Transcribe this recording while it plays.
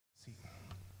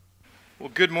Well,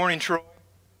 good morning, Troy.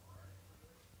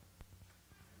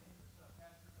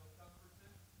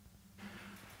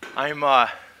 I'm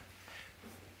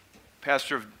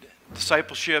pastor of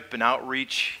discipleship and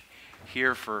outreach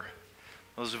here for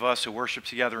those of us who worship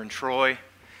together in Troy.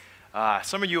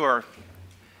 Some of you are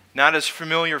not as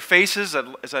familiar faces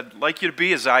as I'd like you to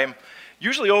be, as I'm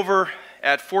usually over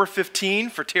at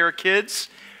 4:15 for Terra Kids.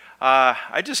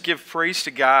 I just give praise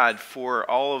to God for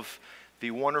all of the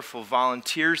wonderful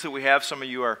volunteers that we have. Some of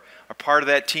you are part of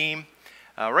that team.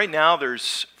 Right now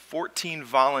there's 14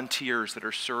 volunteers that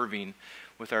are serving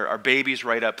with our babies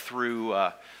right up through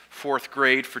 4th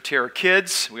grade for Terra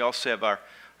Kids. We also have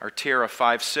our Terra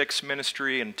 5-6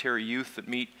 ministry and Terra Youth that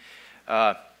meet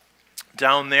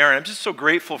down there. And I'm just so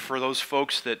grateful for those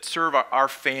folks that serve our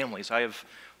families. I have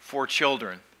 4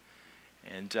 children,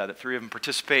 and that 3 of them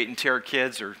participate in Terra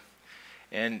Kids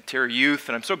and Terra Youth,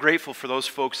 and I'm so grateful for those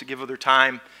folks that give of their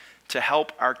time to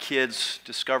help our kids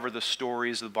discover the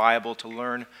stories of the Bible, to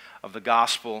learn of the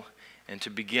gospel, and to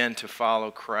begin to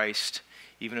follow Christ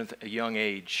even at a young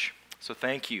age. So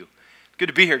thank you. Good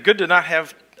to be here. Good to not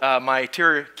have my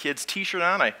Terra Kids t-shirt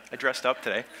on. I dressed up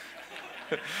today.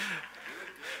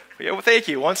 Yeah, well, thank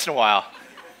you. Once in a while.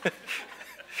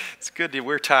 It's good to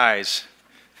wear ties.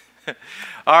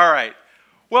 All right.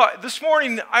 Well, this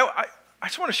morning, I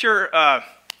just want to share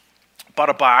about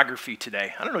a biography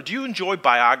today. I don't know, do you enjoy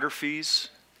biographies?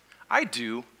 I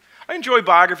do. I enjoy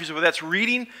biographies, whether that's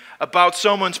reading about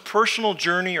someone's personal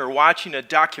journey or watching a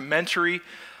documentary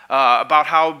about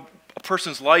how a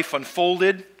person's life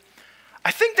unfolded. I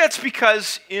think that's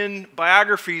because in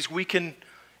biographies we can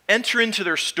enter into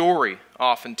their story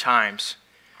oftentimes.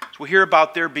 So we hear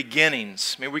about their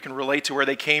beginnings. Maybe we can relate to where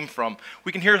they came from.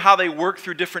 We can hear how they worked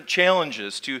through different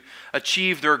challenges to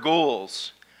achieve their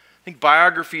goals. I think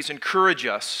biographies encourage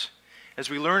us as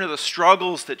we learn of the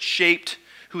struggles that shaped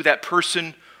who that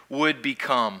person would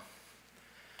become.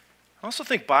 I also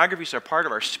think biographies are part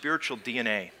of our spiritual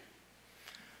DNA.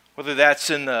 Whether that's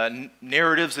in the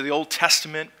narratives of the Old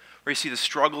Testament, where you see the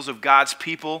struggles of God's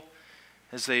people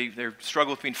as they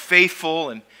struggle with being faithful,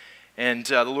 and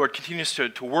the Lord continues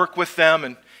to work with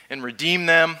them and redeem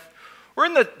them. Or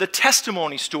in the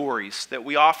testimony stories that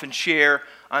we often share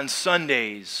on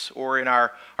Sundays or in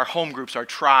our home groups, our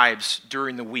tribes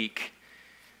during the week.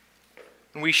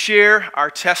 When we share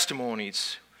our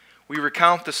testimonies, we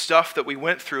recount the stuff that we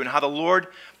went through and how the Lord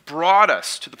brought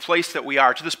us to the place that we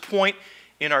are, to this point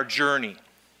in our journey.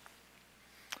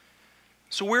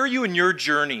 So where are you in your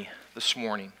journey this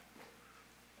morning?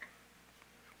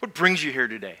 What brings you here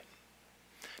today?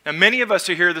 Now, many of us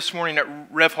are here this morning at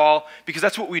Rev Hall because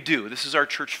that's what we do. This is our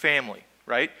church family,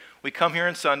 right? We come here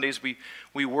on Sundays, we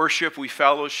worship, we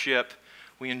fellowship,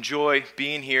 we enjoy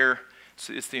being here.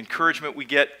 It's the encouragement we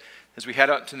get as we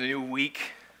head out into the new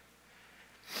week.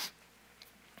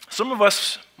 Some of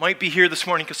us might be here this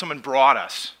morning because someone brought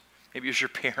us. Maybe it was your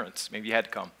parents. Maybe you had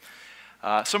to come.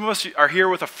 Some of us are here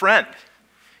with a friend,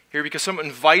 here because someone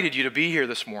invited you to be here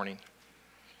this morning.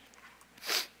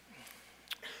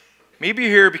 Maybe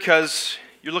you're here because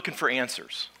you're looking for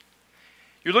answers.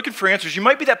 You're looking for answers. You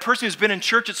might be that person who's been in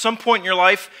church at some point in your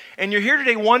life, and you're here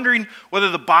today wondering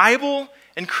whether the Bible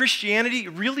and Christianity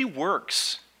really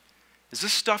works. Is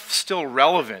this stuff still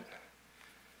relevant?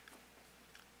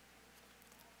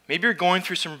 Maybe you're going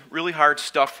through some really hard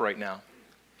stuff right now.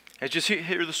 As you sit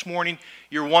here this morning,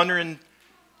 you're wondering,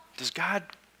 does God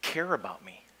care about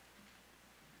me?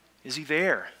 Is he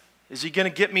there? Is he going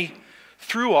to get me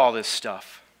through all this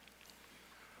stuff?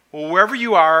 Well, wherever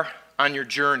you are on your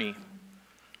journey,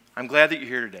 I'm glad that you're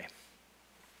here today.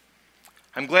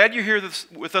 I'm glad you're here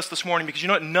with us this morning because you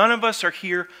know what? None of us are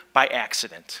here by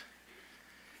accident.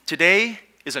 Today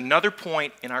is another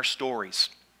point in our stories.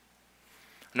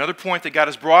 Another point that God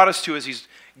has brought us to as he's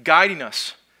guiding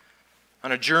us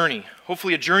on a journey.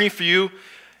 Hopefully a journey for you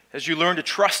as you learn to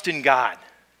trust in God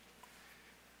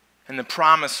and the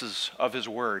promises of his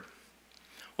word.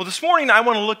 Well, this morning I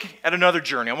want to look at another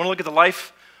journey. I want to look at the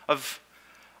life of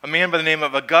a man by the name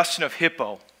of Augustine of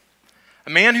Hippo, a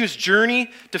man whose journey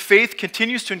to faith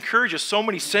continues to encourage us so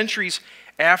many centuries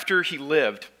after he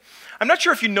lived. I'm not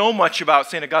sure if you know much about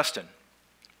St. Augustine.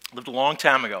 He lived a long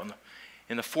time ago,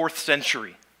 in the 4th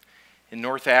century in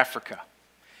North Africa.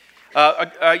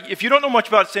 If you don't know much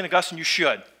about St. Augustine, you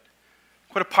should.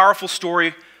 Quite a powerful story,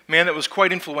 a man that was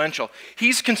quite influential.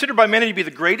 He's considered by many to be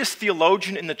the greatest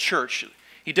theologian in the church.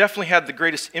 He definitely had the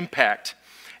greatest impact.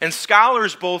 And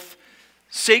scholars, both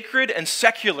sacred and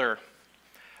secular,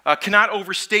 cannot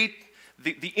overstate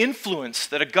the influence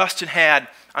that Augustine had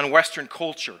on Western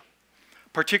culture,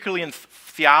 particularly in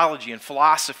theology and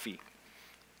philosophy.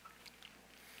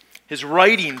 His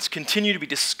writings continue to be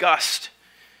discussed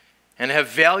and have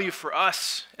value for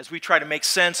us as we try to make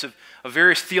sense of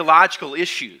various theological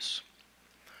issues.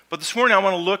 But this morning I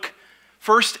want to look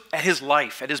first at his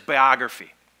life, at his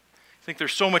biography. I think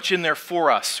there's so much in there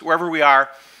for us, wherever we are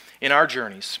in our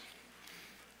journeys.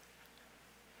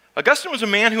 Augustine was a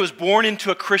man who was born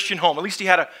into a Christian home. At least he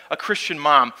had a Christian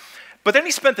mom. But then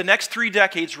he spent the next 3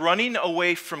 decades running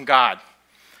away from God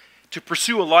to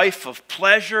pursue a life of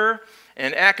pleasure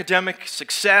and academic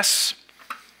success.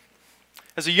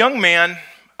 As a young man,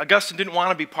 Augustine didn't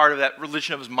want to be part of that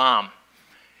religion of his mom.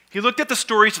 He looked at the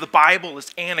stories of the Bible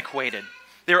as antiquated.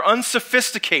 They were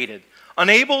unsophisticated,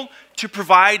 unable to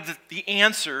provide the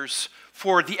answers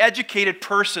for the educated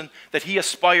person that he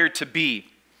aspired to be.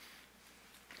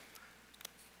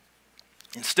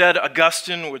 Instead,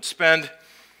 Augustine would spend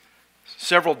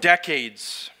several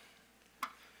decades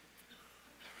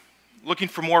looking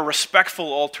for more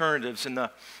respectful alternatives in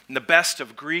the best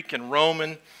of Greek and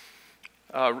Roman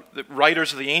the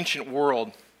writers of the ancient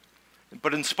world.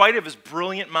 But in spite of his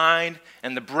brilliant mind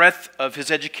and the breadth of his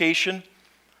education,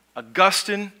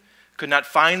 Augustine could not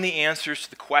find the answers to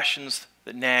the questions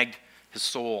that nagged his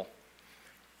soul.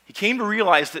 He came to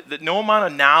realize that no amount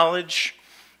of knowledge,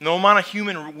 no amount of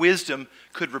human wisdom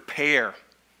could repair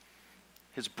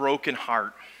his broken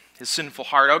heart, his sinful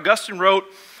heart. Augustine wrote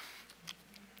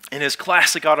in his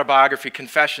classic autobiography,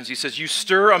 Confessions, he says, "You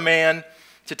stir a man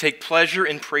to take pleasure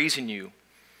in praising you,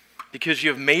 because you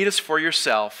have made us for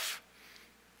yourself,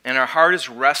 and our heart is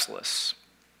restless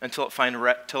until it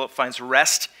finds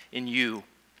rest in you."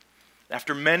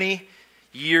 After many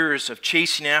years of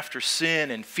chasing after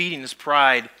sin and feeding his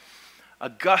pride,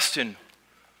 Augustine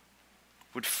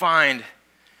would find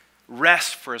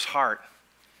rest for his heart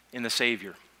in the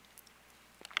Savior.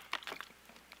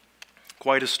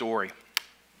 Quite a story.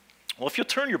 Well, if you'll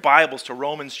turn your Bibles to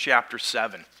Romans chapter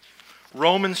 7.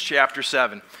 Romans chapter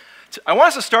 7. I want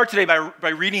us to start today by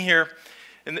reading here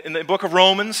in the book of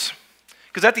Romans,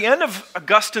 because at the end of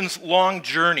Augustine's long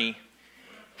journey,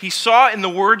 he saw in the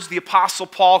words of the Apostle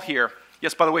Paul here.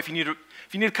 Yes, by the way, if you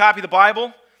need a copy of the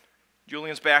Bible,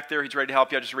 Julian's back there. He's ready to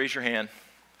help you. Just raise your hand.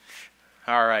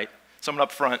 All right. Someone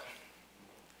up front.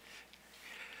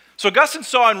 So Augustine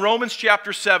saw in Romans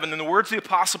chapter 7, in the words of the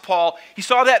Apostle Paul, he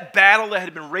saw that battle that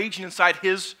had been raging inside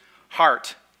his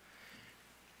heart.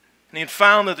 And he had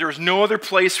found that there was no other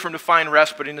place for him to find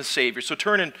rest but in his Savior. So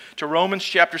turn to Romans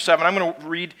chapter 7. I'm going to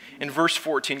read in verse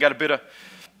 14. Got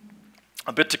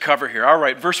a bit to cover here. All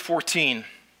right, verse 14.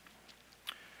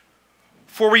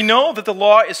 "For we know that the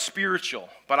law is spiritual,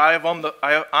 but I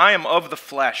am of the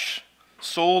flesh,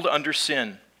 sold under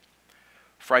sin.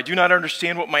 For I do not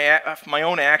understand what my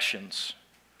own actions.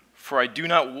 For I do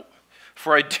not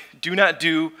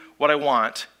do what I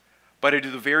want, but I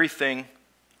do the very thing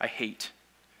I hate.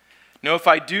 Now, if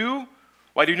I do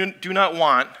what I do not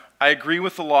want, I agree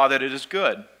with the law that it is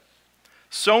good.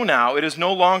 So now it is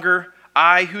no longer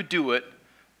I who do it,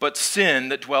 but sin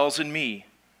that dwells in me.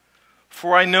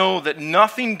 For I know that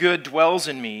nothing good dwells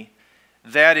in me,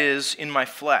 that is, in my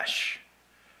flesh.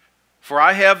 For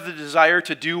I have the desire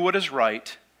to do what is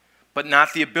right, but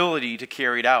not the ability to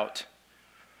carry it out.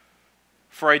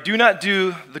 For I do not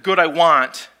do the good I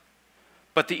want,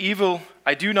 but the evil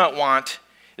I do not want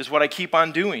is what I keep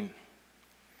on doing.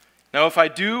 Now if I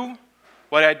do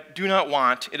what I do not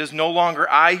want, it is no longer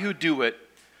I who do it,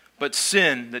 but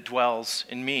sin that dwells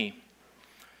in me."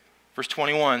 Verse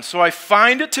 21, "So I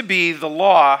find it to be the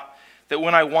law that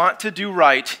when I want to do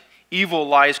right, evil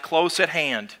lies close at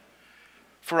hand.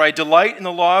 For I delight in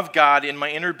the law of God in my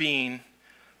inner being,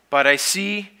 but I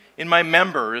see in my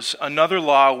members another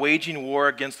law waging war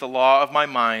against the law of my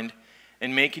mind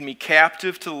and making me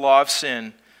captive to the law of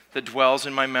sin that dwells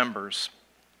in my members.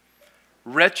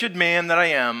 Wretched man that I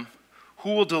am,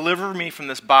 who will deliver me from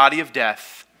this body of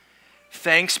death?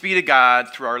 Thanks be to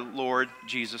God through our Lord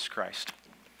Jesus Christ."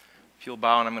 If you'll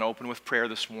bow, and I'm going to open with prayer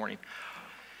this morning.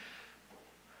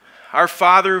 Our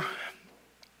Father,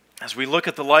 as we look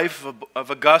at the life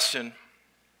of Augustine,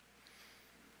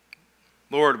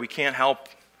 Lord, we can't help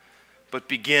but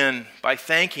begin by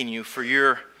thanking you for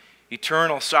your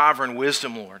eternal sovereign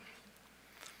wisdom, Lord.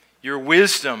 Your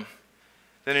wisdom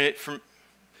that from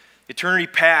eternity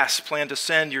past planned to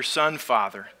send your Son,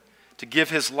 Father, to give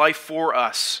his life for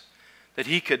us, that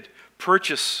he could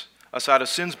purchase us out of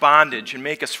sin's bondage and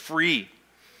make us free.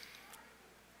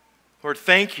 Lord,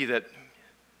 thank you that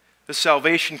this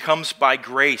salvation comes by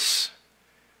grace.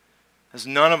 As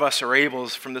none of us are able,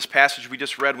 as from this passage we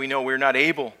just read, we know we're not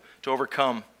able to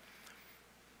overcome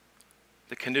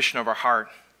the condition of our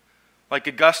heart. Like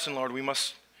Augustine, Lord, we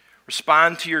must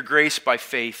respond to your grace by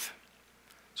faith.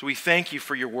 So we thank you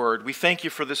for your word. We thank you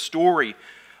for the story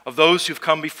of those who've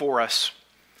come before us.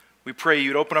 We pray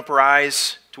you'd open up our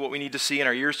eyes to what we need to see and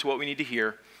our ears to what we need to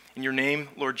hear. In your name,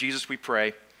 Lord Jesus, we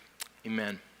pray.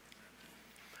 Amen.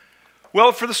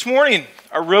 Well, for this morning,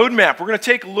 our roadmap, we're going to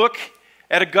take a look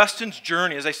at Augustine's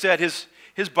journey. As I said,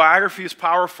 his biography is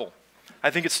powerful.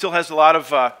 I think it still has a lot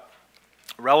of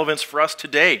relevance for us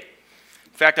today.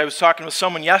 In fact, I was talking with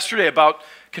someone yesterday about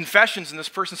Confessions, and this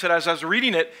person said, as I was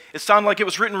reading it, it sounded like it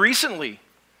was written recently.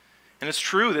 And it's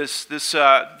true, this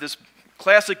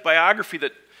classic biography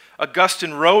that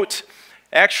Augustine wrote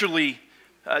actually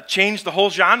changed the whole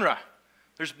genre.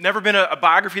 There's never been a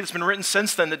biography that's been written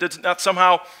since then that does not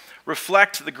somehow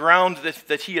reflect the ground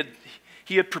that he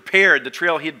had prepared, the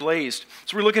trail he had blazed.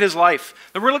 So we look at his life.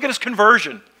 Then we're going to look at his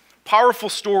conversion. Powerful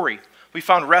story. We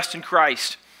found rest in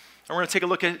Christ. And we're going to take a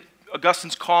look at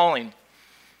Augustine's calling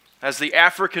as the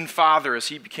African father, as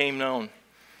he became known. And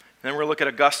then we're going to look at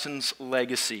Augustine's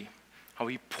legacy, how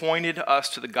he pointed us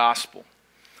to the gospel.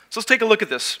 So let's take a look at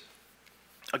this.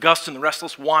 Augustine, the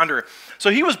restless wanderer.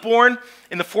 So he was born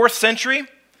in the 4th century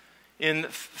in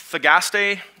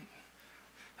Thagaste,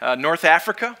 North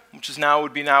Africa, which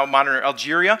would be now modern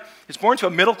Algeria. He was born to a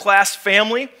middle-class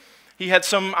family. He had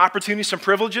some opportunities, some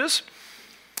privileges.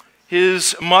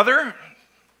 His father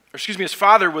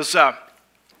was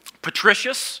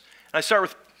patricius. And I start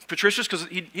with patricius because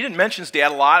he didn't mention his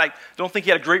dad a lot. I don't think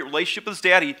he had a great relationship with his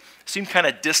dad. He seemed kind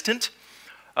of distant.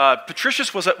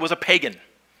 Patricius was a pagan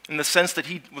in the sense that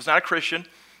he was not a Christian.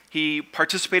 He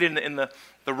participated in the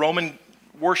Roman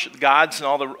worship, gods and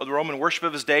all the Roman worship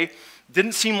of his day.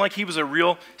 Didn't seem like he was a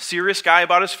real serious guy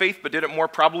about his faith, but did it more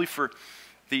probably for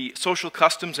the social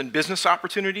customs and business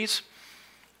opportunities.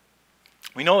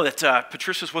 We know that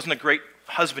Patricius wasn't a great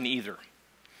husband either.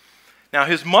 Now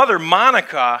his mother,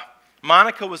 Monica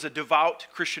was a devout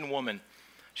Christian woman.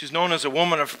 She's known as a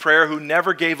woman of prayer who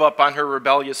never gave up on her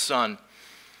rebellious son.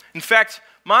 In fact,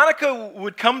 Monica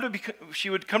would come to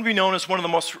be known as one of the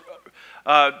most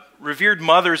revered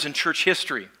mothers in church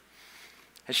history,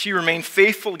 as she remained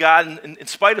faithful to God in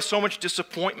spite of so much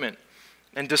disappointment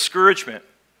and discouragement.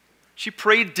 She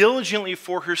prayed diligently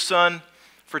for her son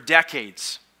for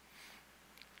decades,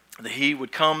 that he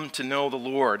would come to know the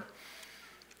Lord,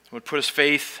 would put his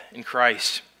faith in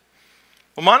Christ.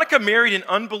 Well, Monica married an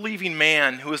unbelieving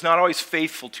man who was not always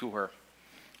faithful to her,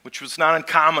 which was not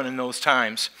uncommon in those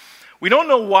times. We don't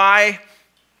know why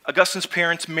Augustine's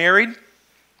parents married,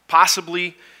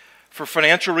 possibly for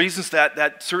financial reasons.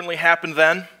 That certainly happened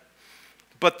then.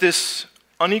 But this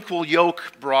unequal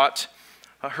yoke brought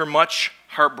her much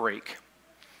heartbreak.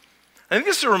 I think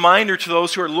this is a reminder to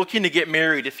those who are looking to get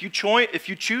married. If you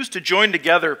choose to join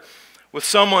together with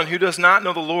someone who does not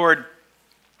know the Lord,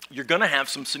 you're going to have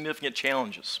some significant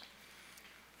challenges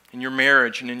in your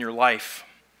marriage and in your life,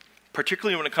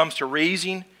 particularly when it comes to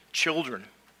raising children.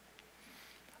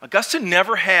 Augustine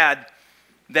never had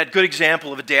that good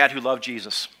example of a dad who loved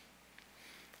Jesus,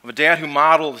 of a dad who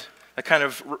modeled a kind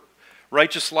of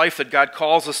righteous life that God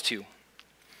calls us to.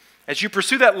 As you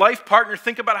pursue that life partner,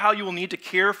 think about how you will need to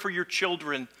care for your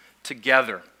children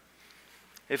together.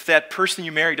 If that person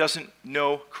you marry doesn't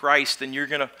know Christ, then you're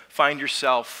going to find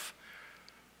yourself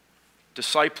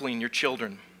discipling your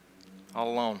children all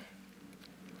alone.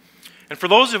 And for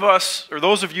those of us, or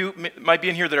those of you might be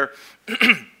in here that are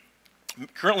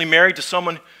currently married to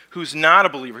someone who's not a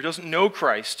believer, who doesn't know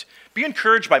Christ, be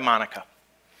encouraged by Monica.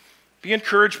 Be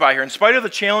encouraged by her. In spite of the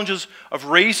challenges of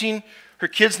raising her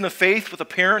kids in the faith with a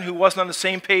parent who wasn't on the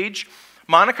same page,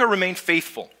 Monica remained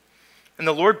faithful, and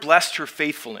the Lord blessed her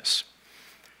faithfulness.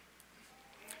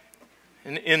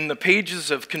 In the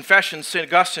pages of Confessions, St.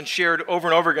 Augustine shared over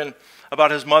and over again about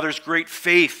his mother's great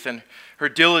faith and her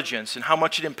diligence and how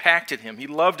much it impacted him. He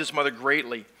loved his mother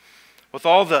greatly. With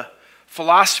all the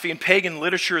philosophy and pagan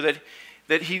literature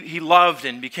that he loved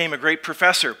and became a great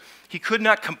professor, he could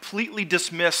not completely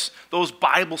dismiss those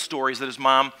Bible stories that his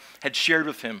mom had shared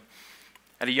with him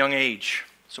at a young age.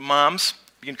 So moms,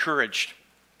 be encouraged.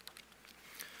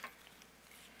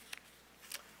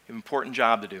 You have an important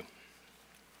job to do.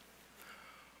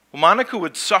 Well, Monica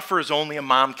would suffer as only a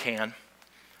mom can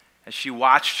as she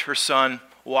watched her son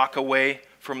walk away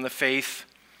from the faith,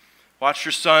 watched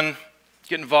her son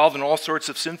get involved in all sorts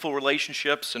of sinful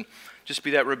relationships and just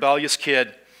be that rebellious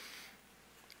kid.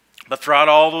 But throughout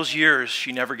all those years,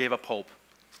 she never gave up hope.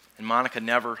 And Monica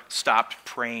never stopped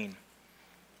praying.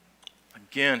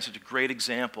 Again, such a great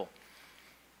example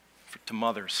to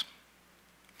mothers.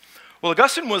 Well,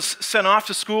 Augustine was sent off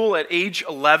to school at age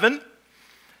 11.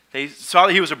 They saw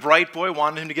that he was a bright boy,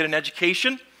 wanted him to get an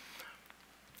education.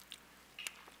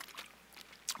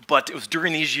 But it was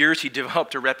during these years he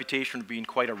developed a reputation for being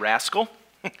quite a rascal.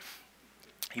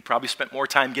 He probably spent more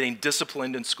time getting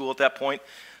disciplined in school at that point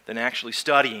than actually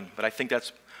studying. But I think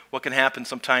that's what can happen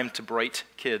sometimes to bright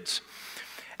kids.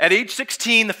 At age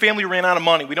 16, the family ran out of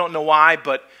money. We don't know why,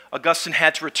 but Augustine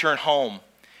had to return home.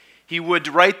 He would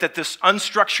write that this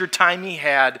unstructured time he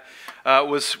had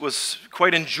was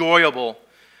quite enjoyable,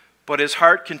 but his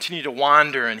heart continued to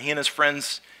wander, and he and his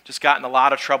friends just got in a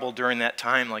lot of trouble during that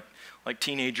time, like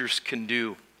teenagers can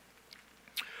do.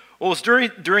 Well, it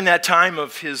was during that time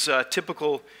of his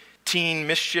typical teen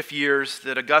mischief years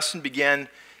that Augustine began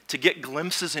to get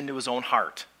glimpses into his own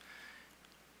heart.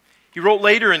 He wrote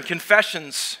later in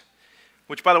Confessions,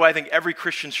 which, by the way, I think every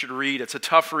Christian should read. It's a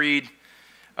tough read,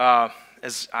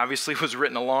 as obviously was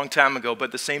written a long time ago, but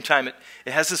at the same time, it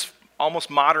has this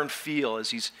almost modern feel as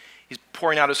he's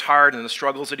pouring out his heart and the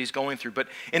struggles that he's going through. But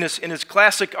in his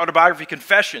classic autobiography,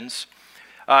 Confessions,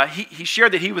 he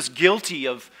shared that he was guilty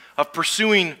of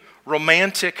pursuing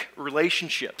romantic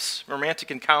relationships, romantic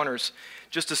encounters,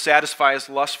 just to satisfy his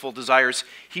lustful desires.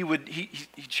 He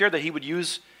shared that he would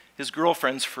use his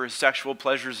girlfriends for his sexual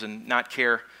pleasures and not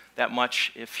care that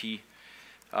much if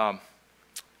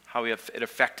how it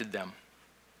affected them.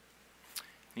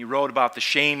 He wrote about the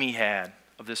shame he had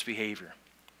of this behavior.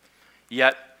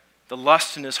 Yet the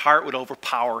lust in his heart would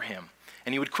overpower him,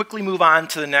 and he would quickly move on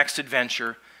to the next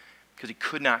adventure because he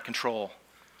could not control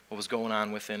what was going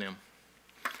on within him.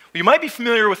 Well, you might be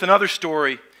familiar with another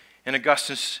story in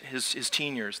Augustine's his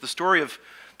teen years, the story of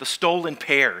the stolen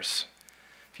pears.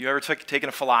 If you've ever taken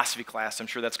a philosophy class, I'm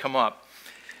sure that's come up.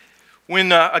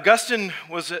 When Augustine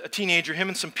was a teenager, him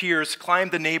and some peers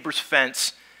climbed the neighbor's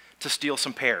fence to steal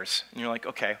some pears. And you're like,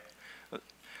 okay.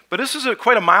 But this was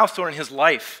quite a milestone in his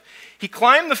life. He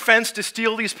climbed the fence to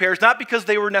steal these pears, not because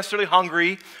they were necessarily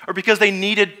hungry or because they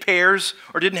needed pears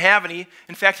or didn't have any.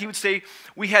 In fact, he would say,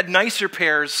 we had nicer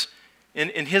pears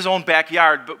in his own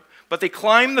backyard, but they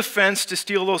climbed the fence to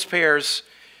steal those pears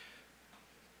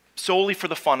solely for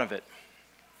the fun of it.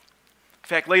 In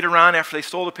fact, later on, after they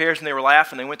stole the pears and they were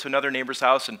laughing, they went to another neighbor's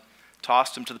house and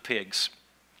tossed them to the pigs.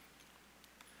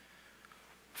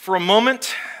 For a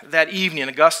moment that evening,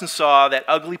 Augustine saw that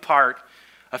ugly part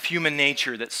of human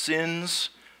nature that sins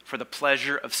for the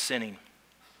pleasure of sinning,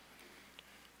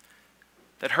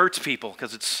 that hurts people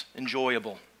because it's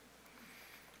enjoyable.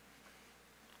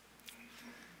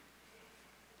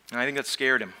 And I think that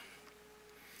scared him.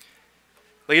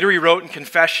 Later he wrote in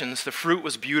Confessions, the fruit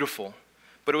was beautiful,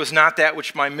 but it was not that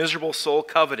which my miserable soul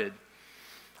coveted.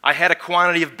 I had a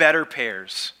quantity of better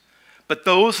pears, but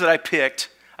those that I picked,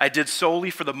 I did solely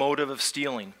for the motive of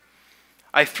stealing.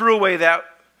 I threw away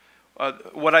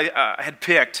what I had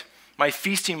picked. My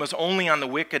feasting was only on the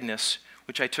wickedness,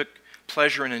 which I took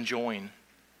pleasure in enjoying.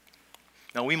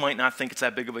 Now, we might not think it's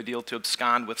that big of a deal to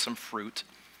abscond with some fruit,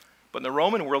 but in the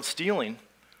Roman world, stealing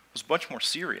was much more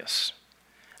serious.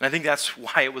 And I think that's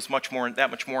why it was that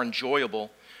much more enjoyable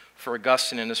for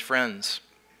Augustine and his friends.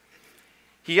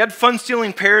 He had fun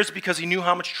stealing pears because he knew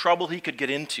how much trouble he could get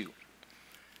into.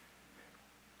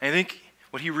 And I think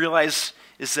what he realized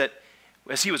is that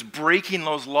as he was breaking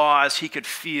those laws, he could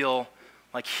feel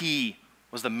like he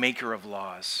was the maker of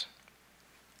laws.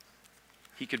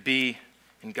 He could be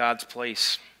in God's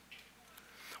place.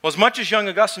 Well, as much as young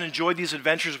Augustine enjoyed these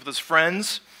adventures with his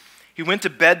friends, he went to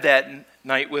bed that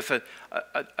night with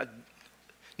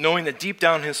knowing that deep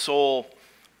down in his soul,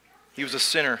 he was a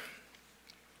sinner.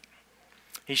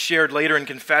 He shared later in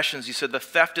Confessions, he said, the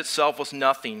theft itself was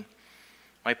nothing.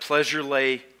 My pleasure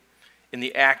lay in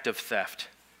the act of theft,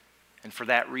 and for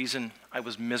that reason, I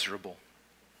was miserable.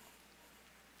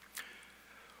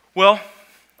 Well,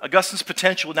 Augustine's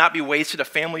potential would not be wasted. A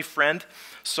family friend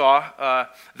saw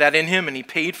that in him, and he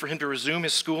paid for him to resume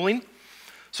his schooling.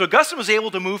 So Augustine was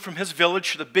able to move from his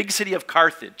village to the big city of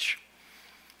Carthage,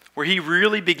 where he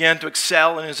really began to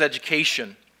excel in his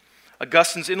education.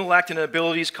 Augustine's intellect and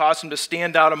abilities caused him to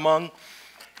stand out among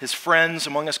his friends,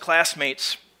 among his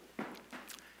classmates.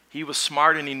 He was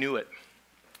smart and he knew it.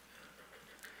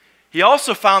 He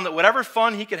also found that whatever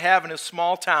fun he could have in his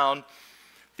small town,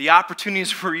 the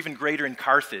opportunities were even greater in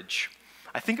Carthage.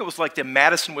 I think it was like the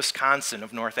Madison, Wisconsin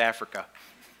of North Africa.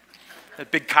 A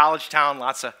big college town,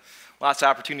 lots of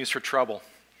opportunities for trouble.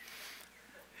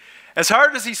 As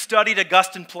hard as he studied,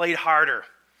 Augustine played harder.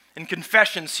 In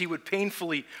Confessions, he would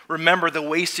painfully remember the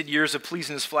wasted years of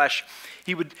pleasing his flesh.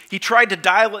 He tried to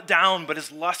dial it down, but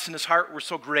his lust and his heart were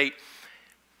so great.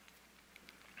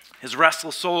 His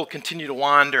restless soul continued to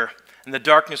wander, and the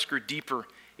darkness grew deeper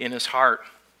in his heart.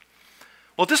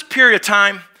 Well, at this period of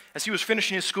time, as he was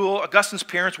finishing his school, Augustine's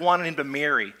parents wanted him to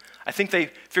marry I think they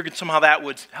figured somehow that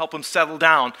would help him settle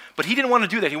down. But he didn't want to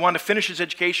do that. He wanted to finish his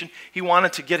education. He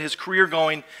wanted to get his career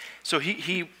going. So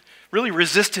he really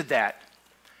resisted that.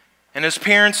 And his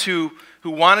parents who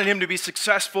wanted him to be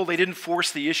successful, they didn't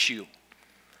force the issue.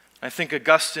 I think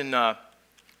Augustine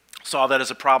saw that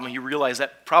as a problem. He realized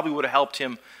that probably would have helped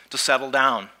him to settle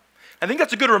down. I think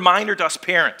that's a good reminder to us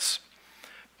parents.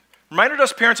 Reminder to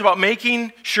us parents about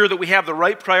making sure that we have the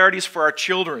right priorities for our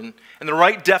children and the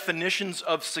right definitions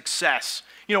of success.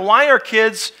 You know, why are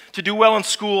kids to do well in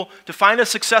school, to find a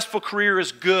successful career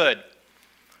is good.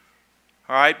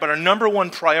 All right, but our number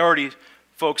one priority,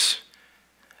 folks,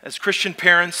 as Christian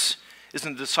parents, is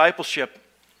in the discipleship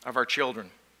of our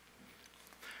children.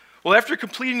 Well, after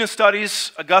completing his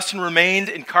studies, Augustine remained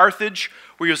in Carthage,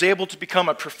 where he was able to become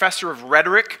a professor of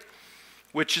rhetoric,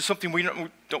 which is something we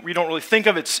don't really think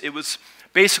of. It was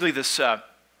basically this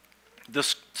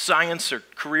science or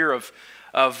career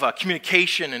of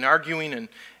communication and arguing,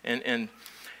 and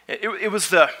it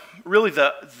was really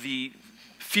the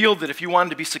field that if you wanted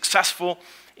to be successful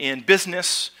in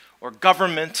business or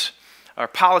government or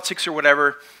politics or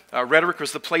whatever, rhetoric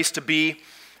was the place to be,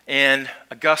 and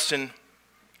Augustine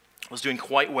was doing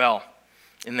quite well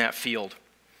in that field.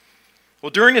 Well,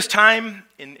 during his time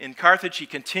in Carthage, he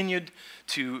continued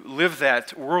to live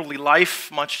that worldly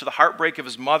life, much to the heartbreak of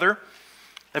his mother.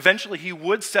 Eventually, he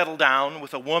would settle down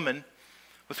with a woman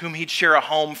with whom he'd share a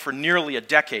home for nearly a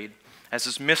decade as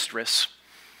his mistress.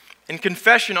 In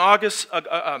confession, Augustine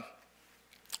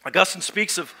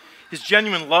speaks of his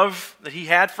genuine love that he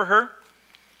had for her.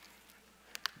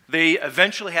 They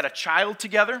eventually had a child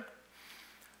together,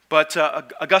 but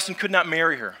Augustine could not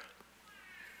marry her.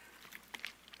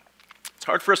 It's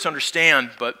hard for us to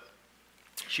understand, but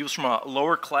she was from a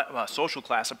lower social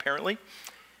class, apparently.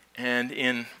 And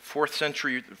in fourth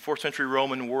century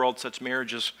Roman world, such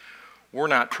marriages were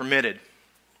not permitted.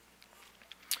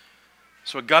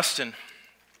 So Augustine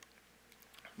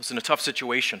was in a tough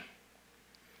situation.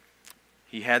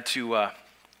 He had to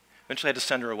eventually had to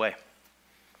send her away,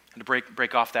 and to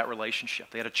break off that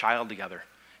relationship. They had a child together.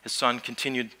 His son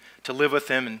continued to live with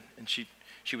him, and she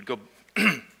would go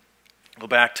go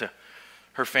back to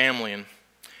her family. And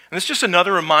it's just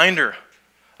another reminder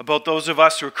about those of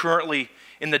us who are currently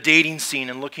in the dating scene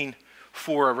and looking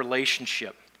for a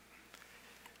relationship.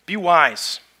 Be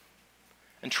wise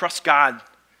and trust God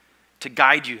to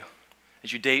guide you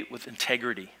as you date with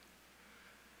integrity.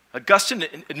 Augustine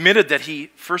admitted that he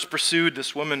first pursued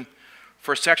this woman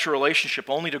for a sexual relationship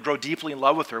only to grow deeply in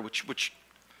love with her, which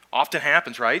often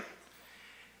happens, right?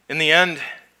 In the end,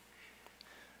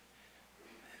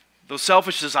 those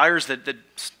selfish desires that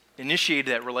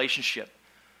initiated that relationship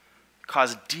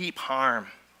caused deep harm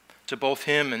to both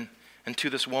him and to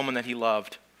this woman that he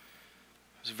loved.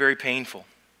 It was very painful.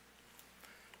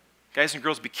 Guys and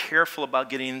girls, be careful about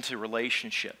getting into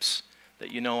relationships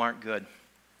that you know aren't good.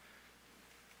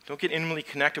 Don't get intimately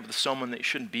connected with someone that you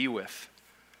shouldn't be with.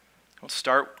 Don't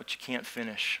start what you can't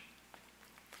finish.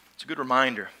 It's a good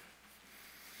reminder.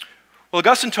 Well,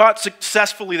 Augustine taught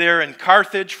successfully there in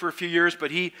Carthage for a few years,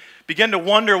 but he began to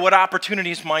wonder what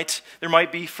opportunities there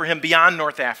might be for him beyond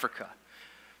North Africa.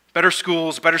 Better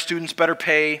schools, better students, better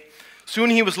pay. Soon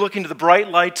he was looking to the bright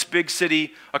lights, big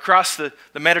city, across the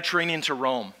Mediterranean to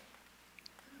Rome.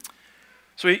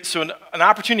 So an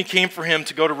opportunity came for him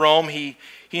to go to Rome,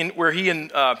 where he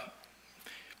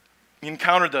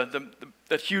encountered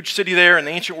that huge city there in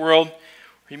the ancient world.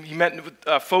 He met with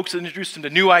folks that introduced him to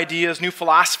new ideas, new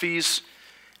philosophies.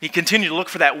 He continued to look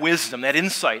for that wisdom, that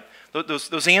insight,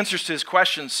 those answers to his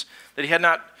questions that he had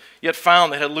not yet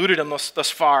found, that had eluded him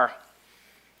thus far.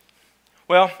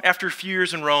 Well, after a few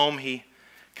years in Rome, he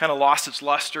kind of lost its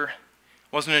luster,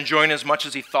 wasn't enjoying it as much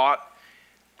as he thought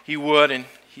he would, and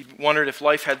he wondered if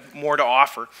life had more to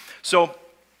offer. So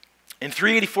in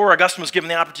 384, Augustine was given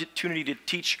the opportunity to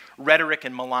teach rhetoric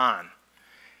in Milan.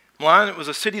 Milan was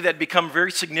a city that had become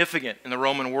very significant in the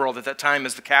Roman world at that time,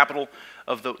 as the capital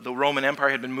of the Roman Empire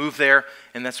had been moved there,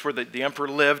 and that's where the emperor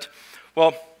lived.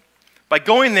 Well, by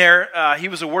going there, he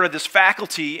was awarded this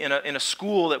faculty in a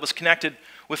school that was connected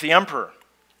with the emperor.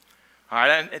 All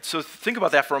right, and so think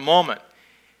about that for a moment.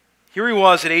 Here he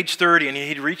was at age 30, and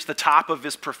he'd reached the top of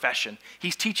his profession.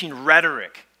 He's teaching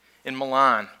rhetoric in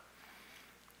Milan.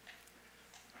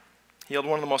 He held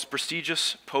one of the most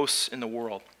prestigious posts in the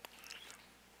world.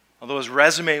 Although his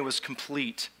resume was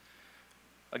complete,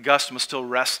 Augustine was still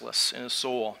restless in his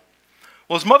soul.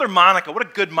 Well, his mother, Monica, what a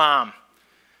good mom.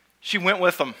 She went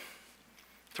with him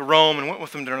to Rome and went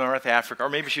with him to North Africa. Or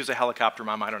maybe she was a helicopter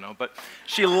mom, I don't know. But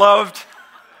she loved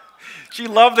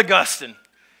Augustine.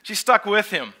 She stuck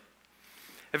with him.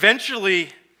 Eventually,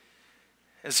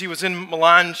 as he was in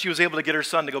Milan, she was able to get her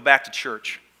son to go back to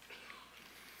church.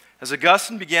 As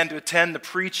Augustine began to attend the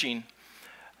preaching,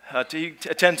 to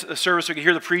attend a service where he could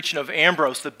hear the preaching of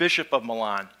Ambrose, the bishop of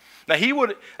Milan. Now, he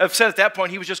would have said at that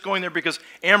point he was just going there because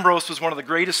Ambrose was one of the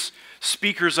greatest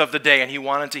speakers of the day, and he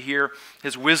wanted to hear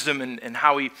his wisdom and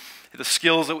how the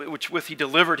skills with he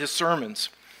delivered his sermons.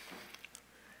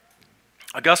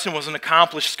 Augustine was an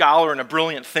accomplished scholar and a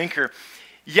brilliant thinker,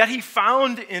 yet he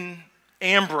found in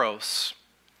Ambrose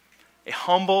a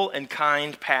humble and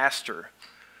kind pastor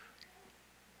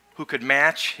who could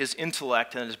match his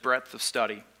intellect and his breadth of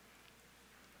study.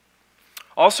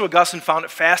 Also, Augustine found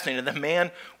it fascinating that a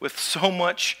man with so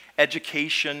much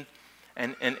education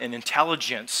and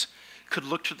intelligence could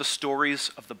look to the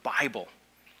stories of the Bible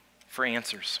for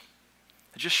answers.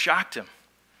 It just shocked him.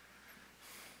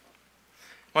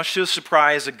 Much to his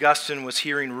surprise, Augustine was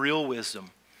hearing real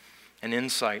wisdom and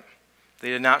insight that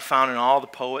he had not found in all the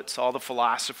poets, all the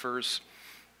philosophers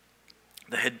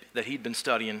that he'd been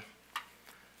studying.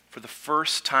 For the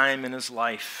first time in his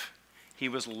life, he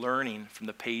was learning from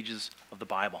the pages of the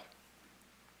Bible.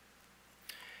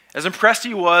 As impressed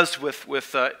he was with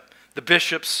the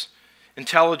bishop's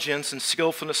intelligence and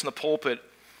skillfulness in the pulpit,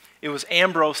 it was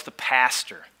Ambrose the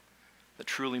pastor that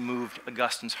truly moved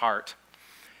Augustine's heart.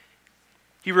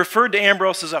 He referred to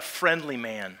Ambrose as a friendly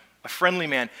man,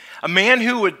 a man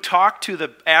who would talk to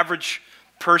the average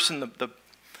person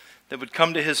that would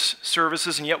come to his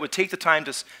services and yet would take the time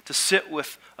to sit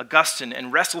with Augustine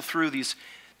and wrestle through these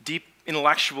deep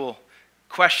intellectual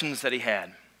questions that he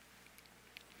had.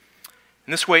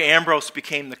 In this way, Ambrose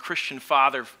became the Christian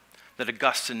father that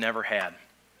Augustine never had.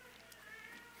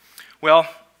 Well,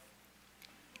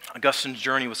 Augustine's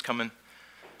journey was coming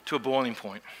to a boiling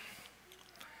point.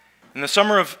 In the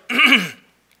summer of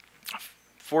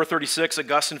 436,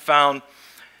 Augustine found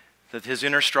that his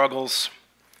inner struggles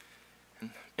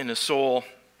in his soul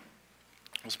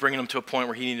was bringing him to a point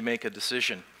where he needed to make a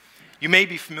decision. You may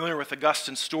be familiar with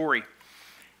Augustine's story.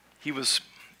 He was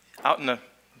out in the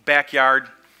backyard,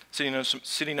 sitting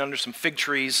under some fig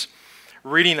trees,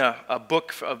 reading a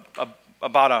book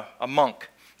about a monk.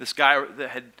 This guy that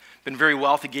had been very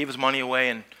wealthy, gave his money away,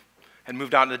 and had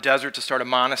moved out in the desert to start a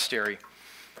monastery.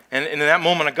 And in that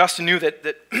moment, Augustine knew that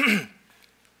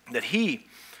that he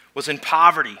was in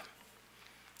poverty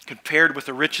compared with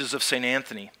the riches of St.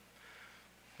 Anthony.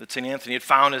 That St. Anthony had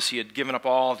found as he had given up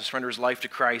all to surrender his life to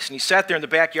Christ. And he sat there in the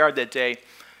backyard that day.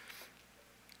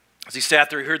 As he sat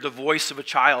there, he heard the voice of a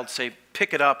child say,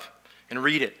 "Pick it up and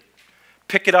read it.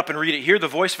 Pick it up and read it." He heard the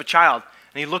voice of a child.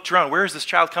 And he looked around, where is this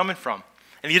child coming from?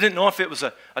 And he didn't know if it was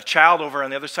a child over on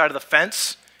the other side of the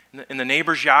fence in the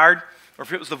neighbor's yard, or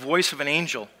if it was the voice of an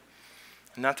angel.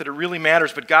 And not that it really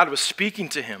matters, but God was speaking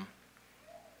to him.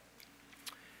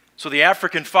 So the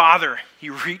African father, he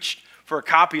reached for a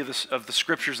copy of the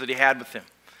scriptures that he had with him.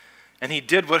 And he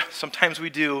did what sometimes we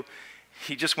do.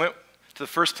 He just went to the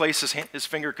first place his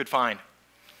finger could find.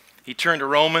 He turned to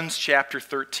Romans chapter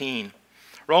 13.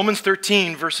 Romans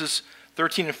 13, verses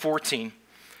 13 and 14,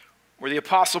 where the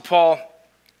Apostle Paul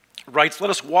writes, "Let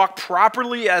us walk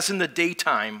properly as in the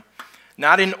daytime,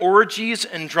 not in orgies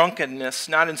and drunkenness,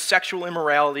 not in sexual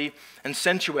immorality and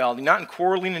sensuality, not in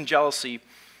quarreling and jealousy.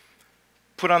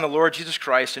 Put on the Lord Jesus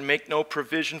Christ and make no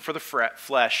provision for the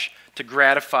flesh to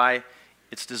gratify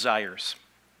its desires."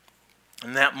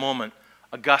 In that moment,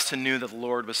 Augustine knew that the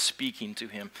Lord was speaking to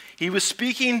him. He was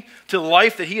speaking to the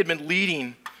life that he had been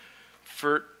leading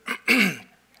for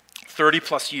 30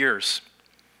 plus years.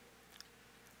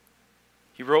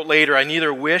 He wrote later, "I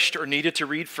neither wished or needed to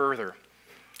read further.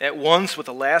 At once, with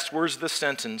the last words of the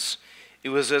sentence, it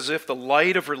was as if the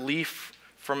light of relief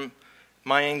from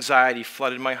my anxiety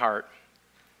flooded my heart.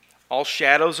 All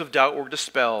shadows of doubt were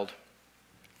dispelled.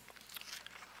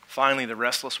 Finally, the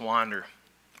restless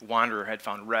wanderer had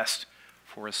found rest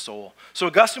for his soul." So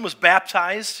Augustine was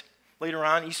baptized later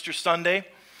on, Easter Sunday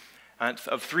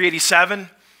of 387,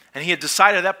 and he had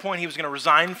decided at that point he was going to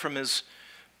resign from his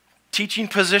teaching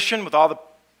position with all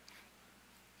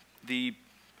the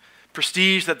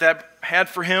prestige that had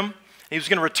for him. He was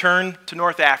going to return to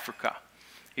North Africa.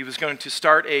 He was going to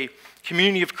start a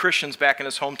community of Christians back in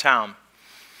his hometown.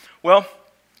 Well,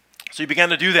 so he began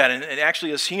to do that, and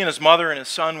actually as he and his mother and his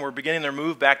son were beginning their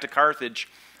move back to Carthage,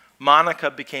 Monica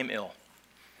became ill.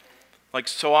 Like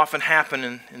so often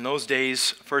happened in those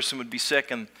days, a person would be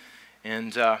sick and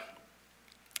it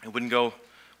wouldn't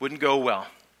go well.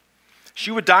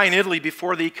 She would die in Italy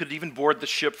before they could even board the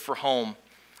ship for home.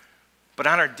 But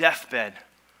on her deathbed,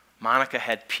 Monica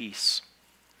had peace.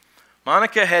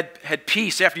 Monica had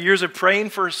peace after years of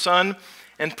praying for her son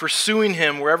and pursuing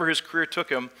him wherever his career took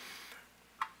him.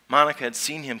 Monica had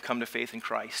seen him come to faith in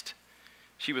Christ.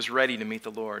 She was ready to meet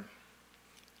the Lord.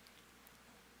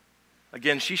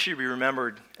 Again, she should be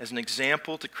remembered as an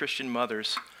example to Christian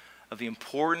mothers of the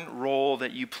important role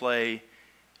that you play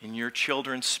in your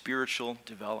children's spiritual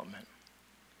development.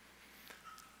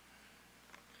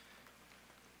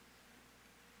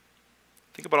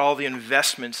 Think about all the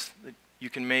investments that you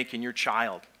can make in your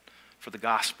child for the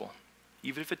gospel,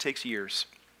 even if it takes years.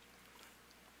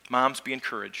 Moms, be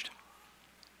encouraged.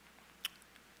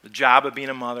 The job of being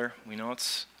a mother, we know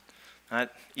it's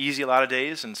not easy a lot of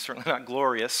days and certainly not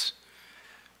glorious,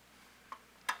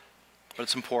 but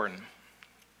it's important.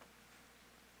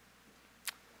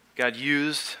 God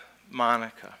used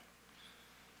Monica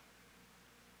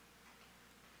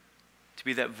to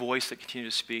be that voice that continued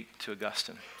to speak to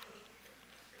Augustine,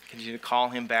 continue to call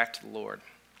him back to the Lord.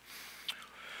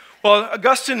 Well,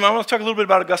 Augustine, I want to talk a little bit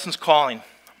about Augustine's calling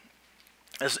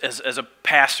as a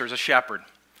pastor, as a shepherd,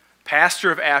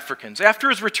 pastor of Africans. After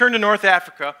his return to North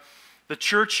Africa, the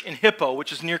church in Hippo,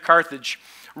 which is near Carthage,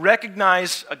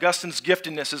 recognized Augustine's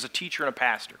giftedness as a teacher and a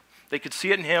pastor. They could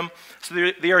see it in him, so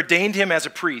they ordained him as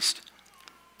a priest.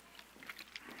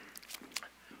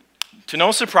 To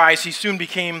no surprise, he soon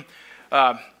became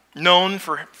known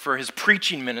for his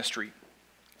preaching ministry.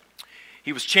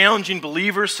 He was challenging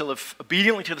believers to live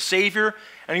obediently to the Savior,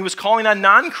 and he was calling on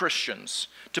non-Christians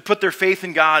to put their faith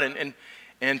in God,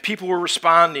 and people were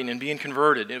responding and being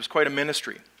converted. It was quite a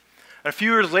ministry. And a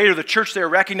few years later, the church there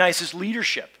recognized his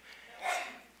leadership,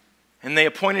 and they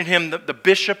appointed him the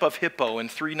bishop of Hippo in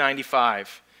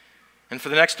 395. And for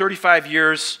the next 35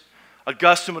 years,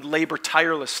 Augustine would labor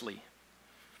tirelessly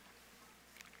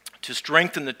to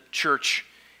strengthen the church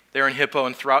there in Hippo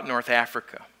and throughout North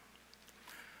Africa.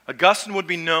 Augustine would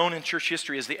be known in church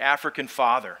history as the African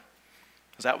Father,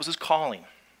 because that was his calling.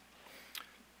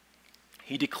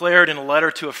 He declared in a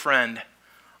letter to a friend,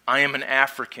 "I am an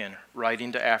African,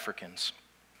 writing to Africans."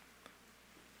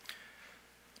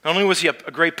 Not only was he a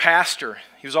great pastor,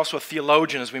 he was also a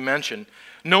theologian, as we mentioned.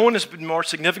 No one has been more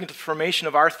significant to the formation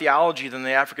of our theology than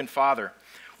the African Father.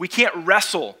 We can't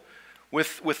wrestle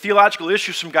with theological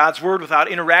issues from God's Word without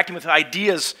interacting with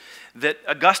ideas that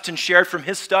Augustine shared from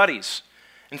his studies.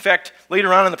 In fact,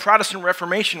 later on in the Protestant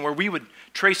Reformation, where we would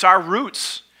trace our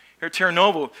roots here at Terra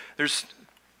Nova, there's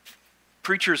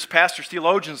preachers, pastors,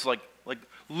 theologians like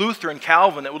Luther and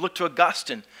Calvin that would look to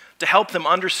Augustine to help them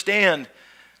understand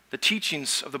the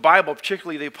teachings of the Bible,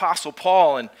 particularly the Apostle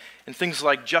Paul, and things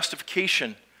like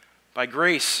justification by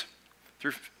grace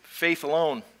through faith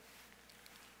alone.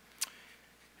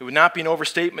 It would not be an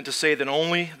overstatement to say that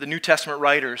only the New Testament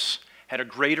writers had a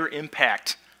greater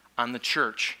impact on the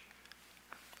church,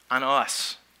 on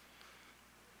us,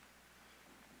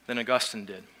 than Augustine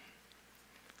did.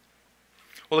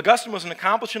 Well, Augustine was an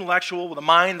accomplished intellectual with a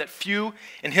mind that few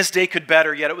in his day could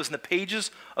better, yet it was in the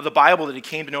pages of the Bible that he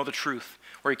came to know the truth,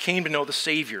 where he came to know the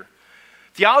Savior.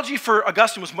 Theology for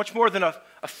Augustine was much more than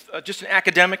just an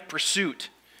academic pursuit.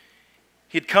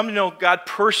 He had come to know God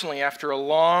personally after a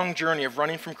long journey of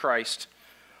running from Christ.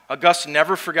 Augustine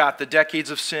never forgot the decades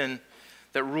of sin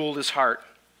that ruled his heart.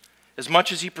 As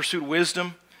much as he pursued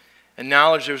wisdom and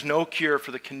knowledge, there was no cure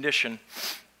for the condition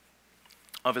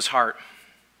of his heart.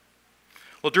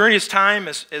 Well, during his time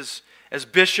as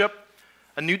bishop,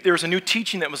 there was a new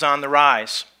teaching that was on the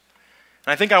rise.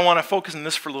 And I think I want to focus on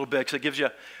this for a little bit because it gives you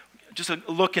just a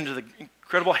look into the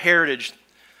incredible heritage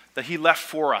that he left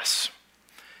for us.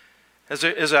 As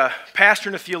a pastor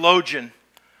and a theologian,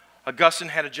 Augustine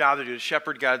had a job to do, to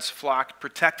shepherd God's flock,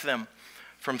 protect them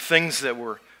from things that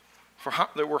were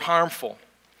harmful.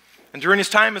 And during his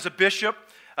time as a bishop,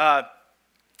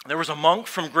 there was a monk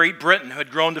from Great Britain who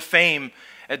had grown to fame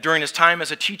during his time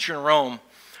as a teacher in Rome.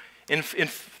 In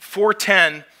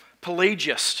 410,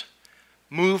 Pelagius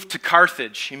moved to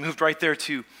Carthage. He moved right there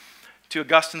to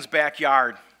Augustine's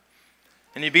backyard.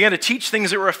 And he began to teach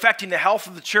things that were affecting the health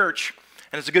of the church.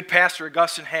 And as a good pastor,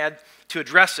 Augustine had to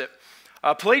address it.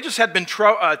 Pelagius had been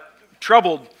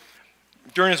troubled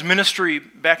during his ministry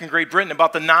back in Great Britain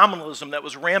about the nominalism that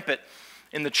was rampant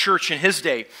in the church in his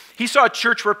day. He saw a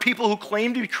church where people who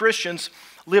claimed to be Christians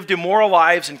lived immoral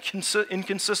lives and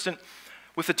inconsistent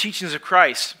with the teachings of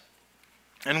Christ.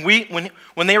 And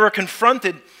when they were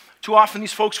confronted, too often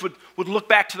these folks would look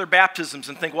back to their baptisms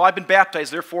and think, well, I've been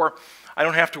baptized, therefore I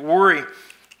don't have to worry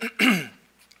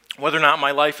whether or not my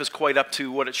life is quite up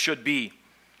to what it should be.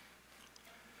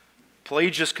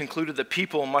 Pelagius concluded that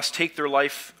people must take their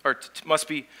life, or must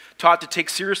be taught to take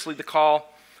seriously the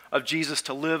call of Jesus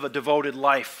to live a devoted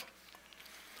life,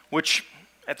 which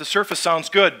at the surface sounds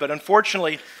good, but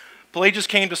unfortunately, Pelagius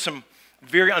came to some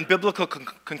very unbiblical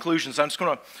conclusions. I'm just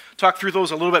going to talk through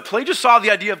those a little bit. Pelagius saw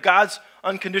the idea of God's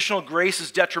unconditional grace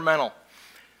as detrimental.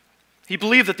 He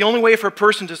believed that the only way for a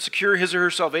person to secure his or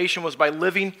her salvation was by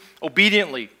living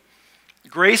obediently.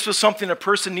 Grace was something a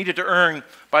person needed to earn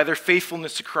by their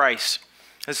faithfulness to Christ.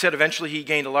 As I said, eventually he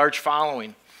gained a large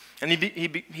following. And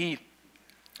he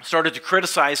started to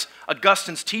criticize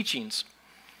Augustine's teachings.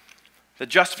 That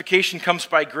justification comes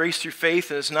by grace through faith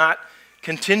and is not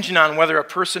contingent on whether a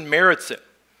person merits it.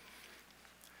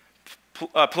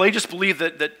 Pelagius believed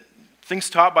that things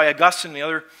taught by Augustine and the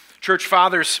other church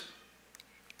fathers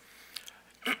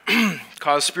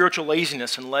caused spiritual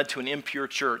laziness and led to an impure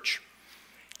church.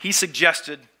 He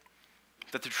suggested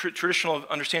that the traditional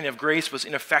understanding of grace was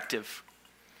ineffective.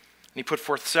 And he put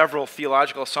forth several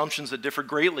theological assumptions that differed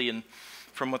greatly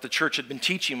from what the church had been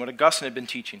teaching, what Augustine had been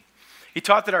teaching. He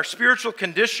taught that our spiritual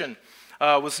condition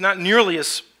was not nearly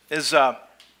as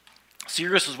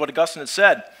serious as what Augustine had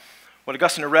said, what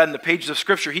Augustine had read in the pages of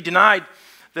Scripture. He denied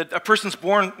that a person's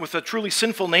born with a truly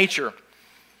sinful nature,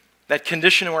 that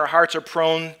condition where our hearts are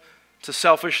prone to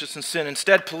selfishness and sin.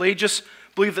 Instead, Pelagius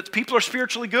believed that people are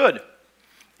spiritually good,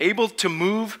 able to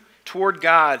move toward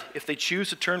God if they choose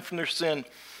to turn from their sin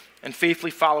and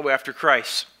faithfully follow after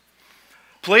Christ.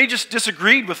 Pelagius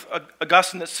disagreed with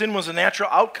Augustine that sin was a natural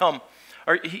outcome,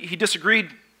 or he disagreed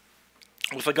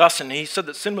with Augustine. He said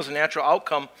that sin was a natural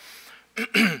outcome,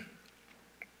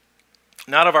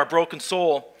 not of our broken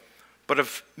soul, but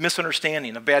of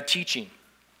misunderstanding, of bad teaching.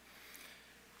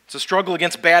 It's a struggle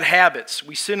against bad habits.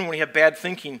 We sin when we have bad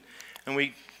thinking, and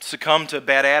we succumb to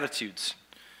bad attitudes.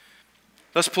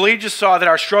 Thus, Pelagius saw that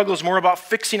our struggle is more about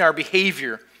fixing our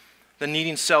behavior than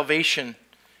needing salvation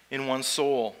in one's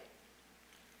soul.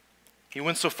 He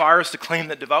went so far as to claim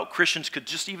that devout Christians could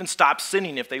just even stop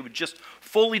sinning if they would just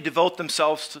fully devote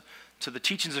themselves to the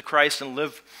teachings of Christ and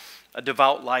live a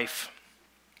devout life,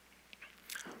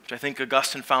 which I think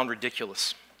Augustine found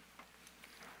ridiculous.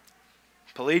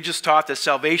 Pelagius taught that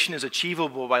salvation is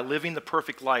achievable by living the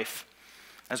perfect life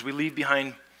as we leave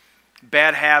behind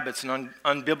bad habits and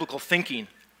unbiblical thinking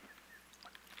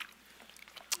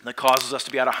that causes us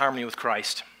to be out of harmony with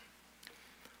Christ.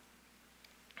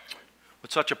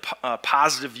 With such a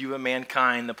positive view of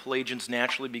mankind, the Pelagians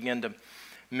naturally began to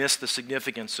miss the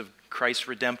significance of Christ's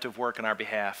redemptive work on our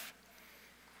behalf.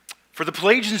 For the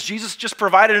Pelagians, Jesus just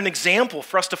provided an example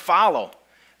for us to follow.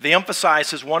 They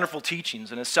emphasized his wonderful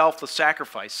teachings and his selfless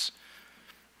sacrifice.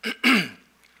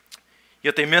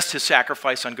 Yet they missed his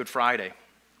sacrifice on Good Friday.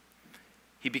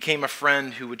 He became a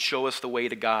friend who would show us the way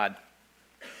to God.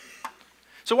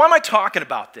 So why am I talking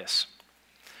about this?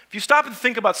 If you stop and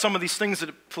think about some of these things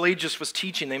that Pelagius was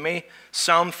teaching, they may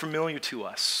sound familiar to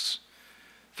us.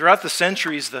 Throughout the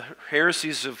centuries, the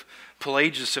heresies of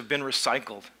Pelagius have been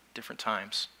recycled different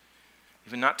times,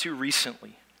 even not too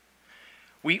recently.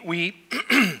 We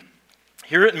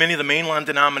hear it in many of the mainline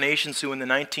denominations who in the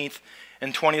 19th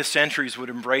and 20th centuries would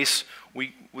embrace,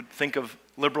 we would think of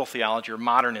liberal theology or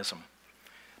modernism.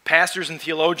 Pastors and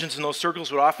theologians in those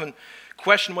circles would often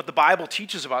question what the Bible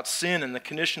teaches about sin and the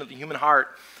condition of the human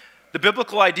heart. The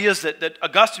biblical ideas that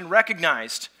Augustine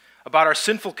recognized about our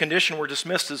sinful condition were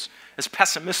dismissed as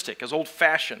pessimistic, as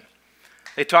old-fashioned.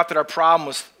 They taught that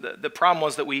the problem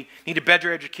was that we needed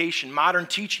better education, modern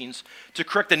teachings to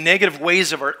correct the negative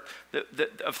ways of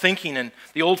thinking and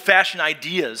the old-fashioned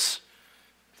ideas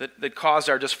that caused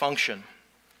our dysfunction.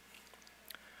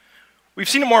 We've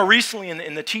seen it more recently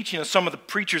in the teaching of some of the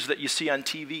preachers that you see on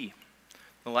TV in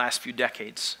the last few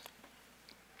decades.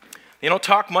 They don't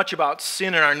talk much about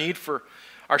sin and our need for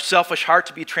our selfish heart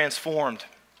to be transformed.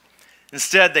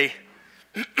 Instead,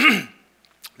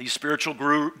 these spiritual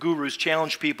gurus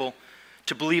challenge people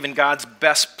to believe in God's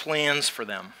best plans for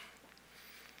them.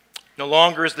 No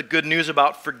longer is the good news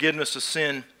about forgiveness of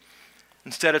sin.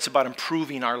 Instead, it's about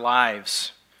improving our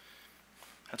lives.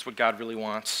 That's what God really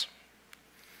wants.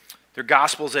 They're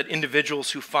gospels that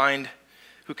individuals who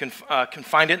can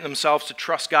find it in themselves to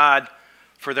trust God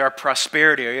for their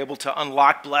prosperity are able to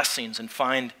unlock blessings and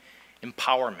find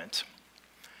empowerment.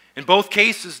 In both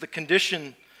cases, the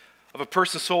condition of a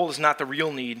person's soul is not the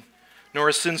real need, nor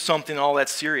is sin something all that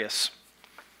serious.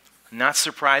 Not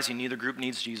surprising, neither group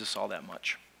needs Jesus all that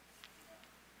much.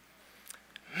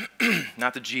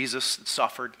 Not the Jesus that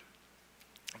suffered,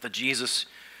 the Jesus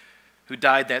who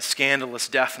died that scandalous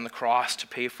death on the cross to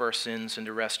pay for our sins and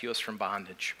to rescue us from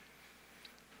bondage.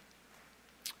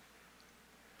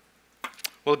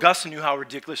 Well, Augustine knew how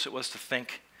ridiculous it was to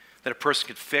think that a person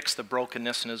could fix the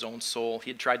brokenness in his own soul. He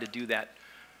had tried to do that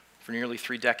for nearly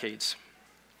 3 decades.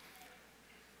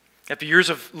 After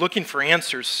years of looking for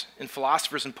answers in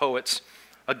philosophers and poets,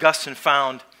 Augustine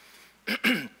found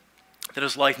that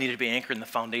his life needed to be anchored in the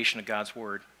foundation of God's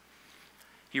word.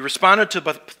 He responded to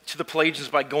the Pelagians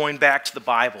by going back to the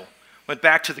Bible, went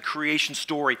back to the creation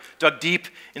story, dug deep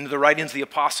into the writings of the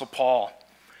Apostle Paul.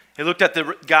 He looked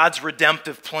at God's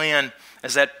redemptive plan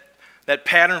as that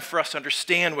pattern for us to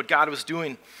understand what God was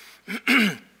doing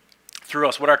through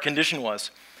us, what our condition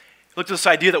was. He looked at this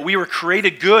idea that we were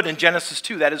created good in Genesis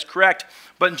 2. That is correct.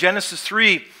 But in Genesis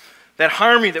 3, that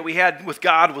harmony that we had with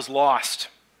God was lost.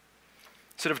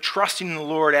 Instead of trusting in the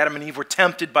Lord, Adam and Eve were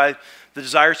tempted by the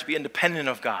desire to be independent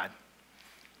of God.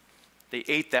 They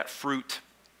ate that fruit.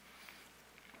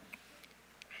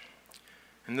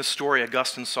 In this story,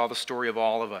 Augustine saw the story of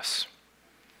all of us.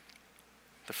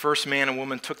 The first man and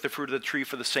woman took the fruit of the tree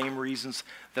for the same reasons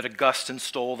that Augustine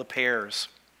stole the pears.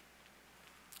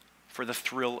 For the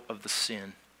thrill of the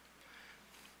sin.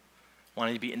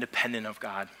 Wanting to be independent of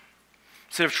God.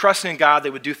 Instead of trusting in God, they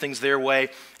would do things their way,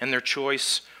 and their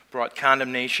choice brought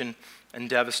condemnation and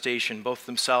devastation, both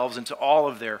themselves and to all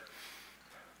of their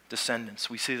descendants.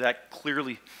 We see that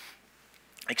clearly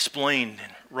explained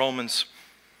in Romans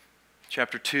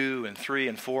chapter 2 and 3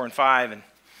 and 4 and 5. And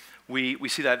we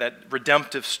see that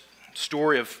redemptive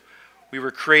story of we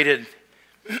were created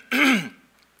and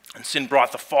sin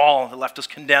brought the fall that left us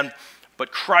condemned.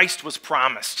 But Christ was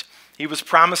promised. He was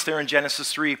promised there in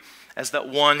Genesis 3 as that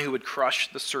one who would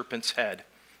crush the serpent's head.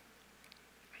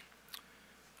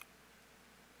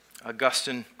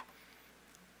 Augustine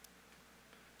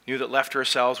knew that left to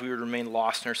ourselves we would remain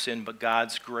lost in our sin, but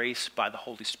God's grace by the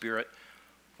Holy Spirit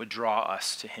would draw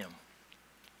us to him.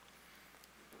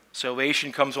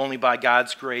 Salvation comes only by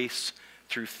God's grace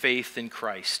through faith in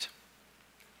Christ.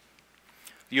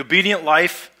 The obedient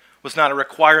life was not a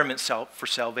requirement for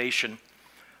salvation,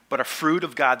 but a fruit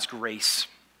of God's grace.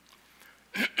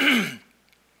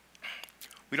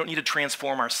 We don't need to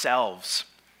transform ourselves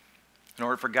in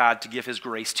order for God to give his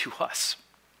grace to us.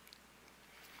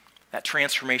 That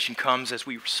transformation comes as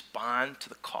we respond to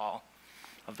the call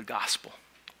of the gospel,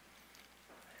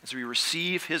 as we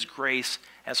receive his grace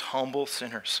as humble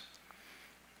sinners.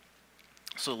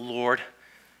 So the Lord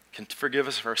can forgive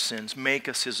us of our sins, make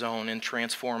us his own, and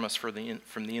transform us from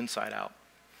the inside out.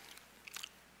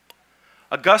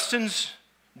 Augustine's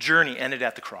journey ended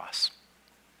at the cross.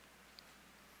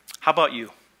 How about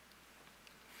you?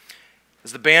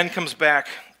 As the band comes back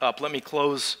up, let me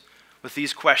close with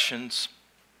these questions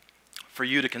for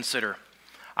you to consider.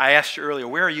 I asked you earlier,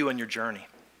 where are you in your journey?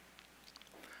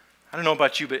 I don't know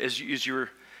about you, but as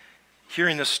you're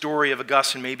hearing the story of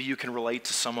Augustine, maybe you can relate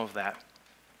to some of that.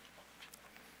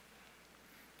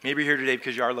 Maybe you're here today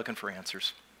because you are looking for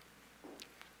answers.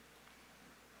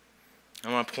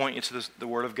 I want to point you to the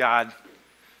Word of God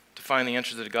to find the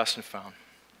answers that Augustine found.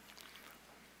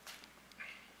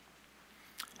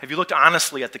 Have you looked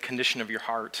honestly at the condition of your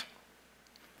heart?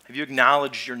 Have you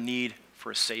acknowledged your need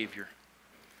for a Savior?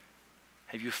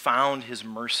 Have you found his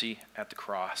mercy at the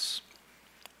cross?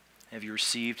 Have you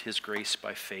received his grace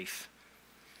by faith?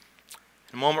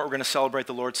 In a moment, we're going to celebrate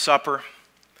the Lord's Supper,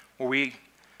 where we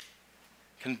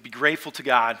can be grateful to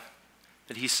God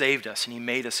that he saved us and he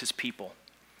made us his people.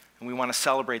 And we want to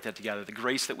celebrate that together, the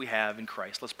grace that we have in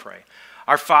Christ. Let's pray.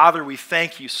 Our Father, we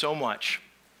thank you so much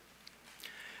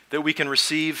that we can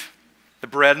receive the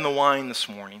bread and the wine this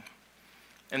morning.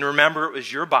 And remember, it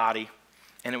was your body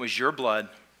and it was your blood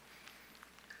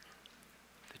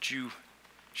that you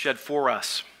shed for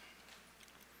us,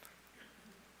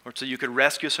 Lord, so you could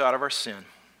rescue us out of our sin,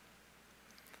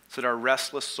 so that our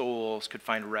restless souls could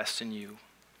find rest in you.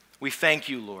 We thank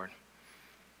you, Lord.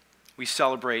 We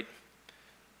celebrate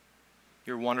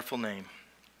your wonderful name.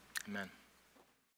 Amen.